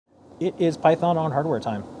It is Python on hardware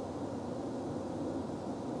time.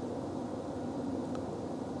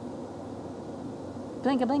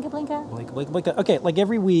 Blinka, blinka, blinka. Blinka, blinka, blinka. Okay, like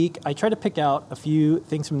every week, I try to pick out a few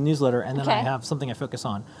things from the newsletter, and then I have something I focus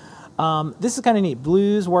on. This is kind of neat.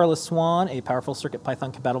 Blues Wireless Swan, a powerful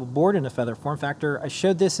CircuitPython compatible board in a feather form factor. I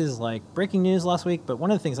showed this as like breaking news last week, but one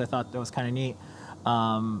of the things I thought that was kind of neat,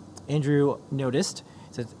 Andrew noticed,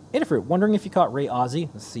 says, Adafruit, wondering if you caught Ray Ozzie,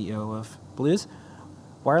 the CEO of Blues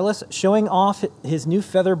Wireless, showing off his new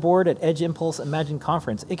feather board at Edge Impulse Imagine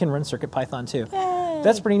Conference. It can run CircuitPython too. Yay.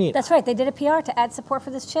 That's pretty neat. That's right. They did a PR to add support for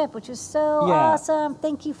this chip, which is so awesome.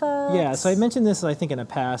 Thank you, folks. Yeah, so I mentioned this, I think, in a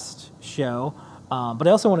past show, but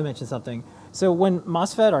I also want to mention something. So when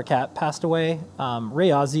MOSFET, our cat, passed away,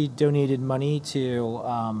 Ray Ozzie donated money to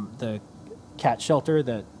the cat shelter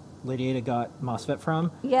that Lady Ada got MOSFET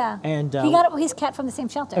from. Yeah. And he got his cat from the same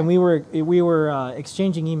shelter. And we were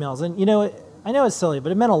exchanging emails, and you know, I know it's silly,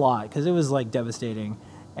 but it meant a lot because it was like devastating.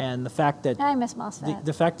 And the fact that I miss MOSFET.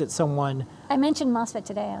 The fact that someone I mentioned MOSFET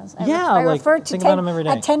today. I referred to think about them every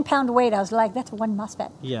day. a 10-pound weight. I was like, that's one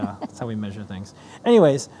MOSFET. Yeah, that's how we measure things.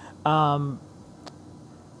 Anyways, and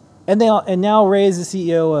now Ray is the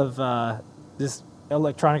CEO of this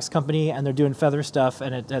electronics company, and they're doing feather stuff,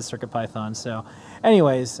 and it has CircuitPython. So,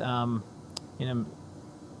 anyways, you know,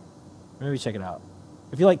 maybe check it out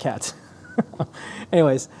if you like cats.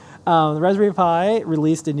 Anyways. The Raspberry Pi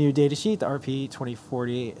released a new datasheet, the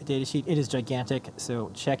RP2040 datasheet. It is gigantic,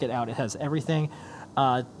 so check it out. It has everything.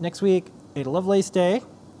 Next week, Ada Lovelace Day.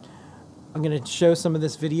 I'm going to show some of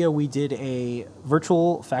this video. We did a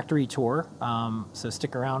virtual factory tour, so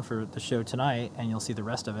stick around for the show tonight, and you'll see the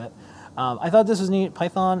rest of it. I thought this was neat.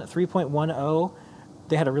 Python 3.10,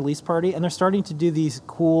 they had a release party, and they're starting to do these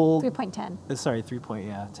cool... 3.10. Sorry,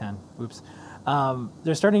 3.10. Oops.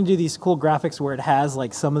 They're starting to do these cool graphics where it has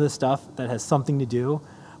like some of the stuff that has something to do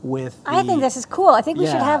with I think this is cool. I think we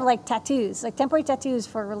should have like tattoos, like temporary tattoos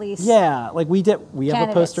for release. Yeah, like we have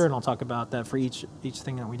a poster, and I'll talk about that for each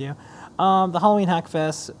thing that we do. The Halloween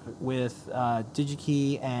Hackfest with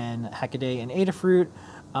DigiKey and Hackaday and Adafruit,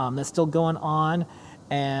 that's still going on,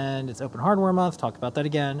 and it's Open Hardware Month. Talk about that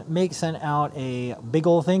again. Make sent out a big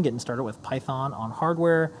old thing, getting started with Python on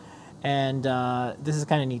hardware. And this is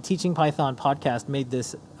kind of neat. Teaching Python podcast made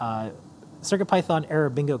this CircuitPython error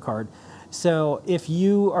bingo card. So if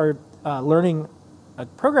you are learning a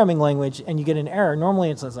programming language and you get an error, normally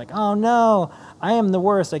it's like, oh no, I am the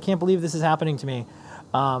worst. I can't believe this is happening to me.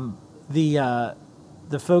 The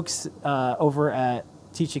folks over at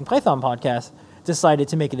Teaching Python podcast decided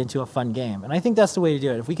to make it into a fun game. And I think that's the way to do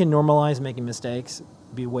it. If we can normalize making mistakes,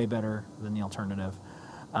 it'd be way better than the alternative.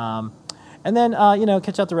 And then,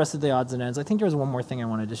 catch out the rest of the odds and ends. I think there was one more thing I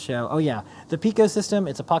wanted to show. Oh, yeah. The Pico system,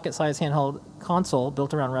 it's a pocket-sized handheld console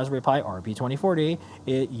built around Raspberry Pi RP2040.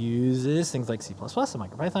 It uses things like C++ and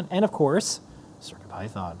MicroPython, and, of course,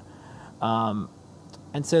 CircuitPython.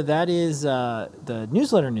 And so that is the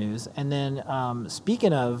newsletter news. And then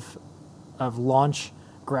speaking of launch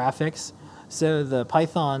graphics, so the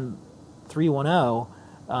Python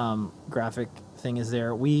 3.10 graphic thing is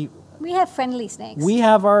there. We have friendly snakes. We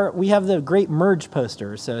have the great merge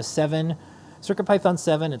poster. So CircuitPython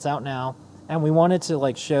 7, it's out now, and we wanted to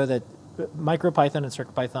like show that MicroPython and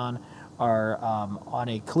CircuitPython are on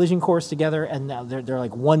a collision course together, and now they're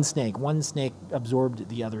like one snake. One snake absorbed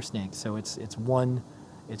the other snake, so it's one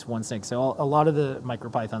snake. So a lot of the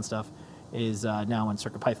MicroPython stuff is now in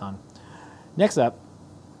CircuitPython. Next up,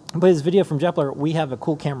 but this video from Jepler, we have a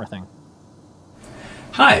cool camera thing.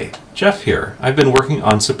 Hi, Jeff here. I've been working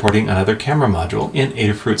on supporting another camera module in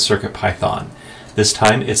Adafruit CircuitPython. This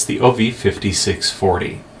time it's the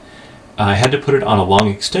OV5640. I had to put it on a long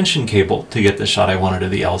extension cable to get the shot I wanted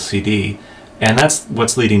of the LCD, and that's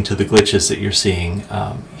what's leading to the glitches that you're seeing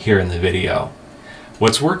here in the video.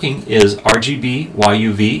 What's working is RGB,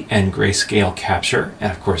 YUV, and grayscale capture,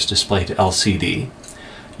 and of course display to LCD.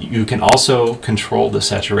 You can also control the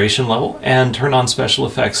saturation level and turn on special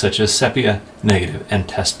effects such as sepia, negative, and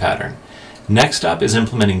test pattern. Next up is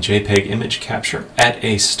implementing JPEG image capture at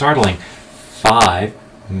a startling 5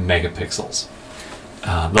 megapixels.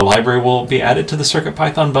 The library will be added to the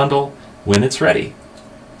CircuitPython bundle when it's ready.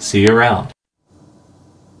 See you around.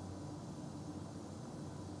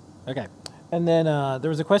 Okay. And then there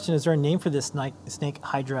was a question, is there a name for this snake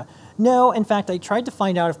Hydra? No, in fact, I tried to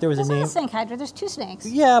find out if there was a name. There's not a snake Hydra, there's two snakes.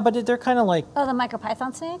 Yeah, but they're kind of like... Oh, the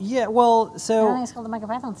MicroPython snake? Yeah, well, so... I don't think it's called the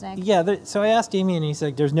MicroPython snake. Yeah, so I asked Damien, and he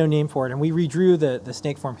said there's no name for it, and we redrew the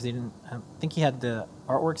snake form because he didn't... I don't think he had the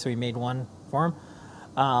artwork, so he made one for him.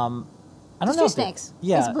 I don't know. Two snakes.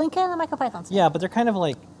 Yeah. It's Blinka and the MicroPython snake. Yeah, but they're kind of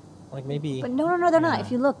like Like maybe. But no, they're not.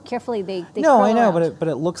 If you look carefully, they No, curl I know, around. but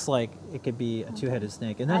it looks like it could be a two-headed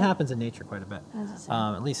snake, and that happens in nature quite a bit.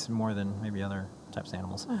 At least more than maybe other types of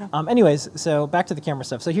animals. Okay. Anyways, so back to the camera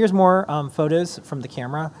stuff. So here's more photos from the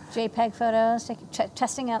camera. JPEG photos,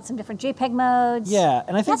 testing out some different JPEG modes. Yeah,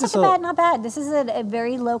 and I think that's not bad. This is a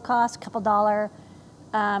very low cost, couple dollar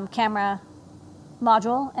camera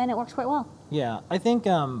module, and it works quite well. Yeah, I think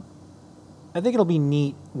it'll be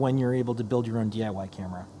neat when you're able to build your own DIY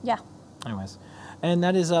camera. Yeah. Anyways, and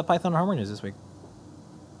that is Python Hardware News this week.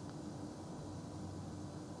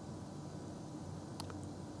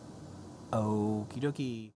 Okie dokie.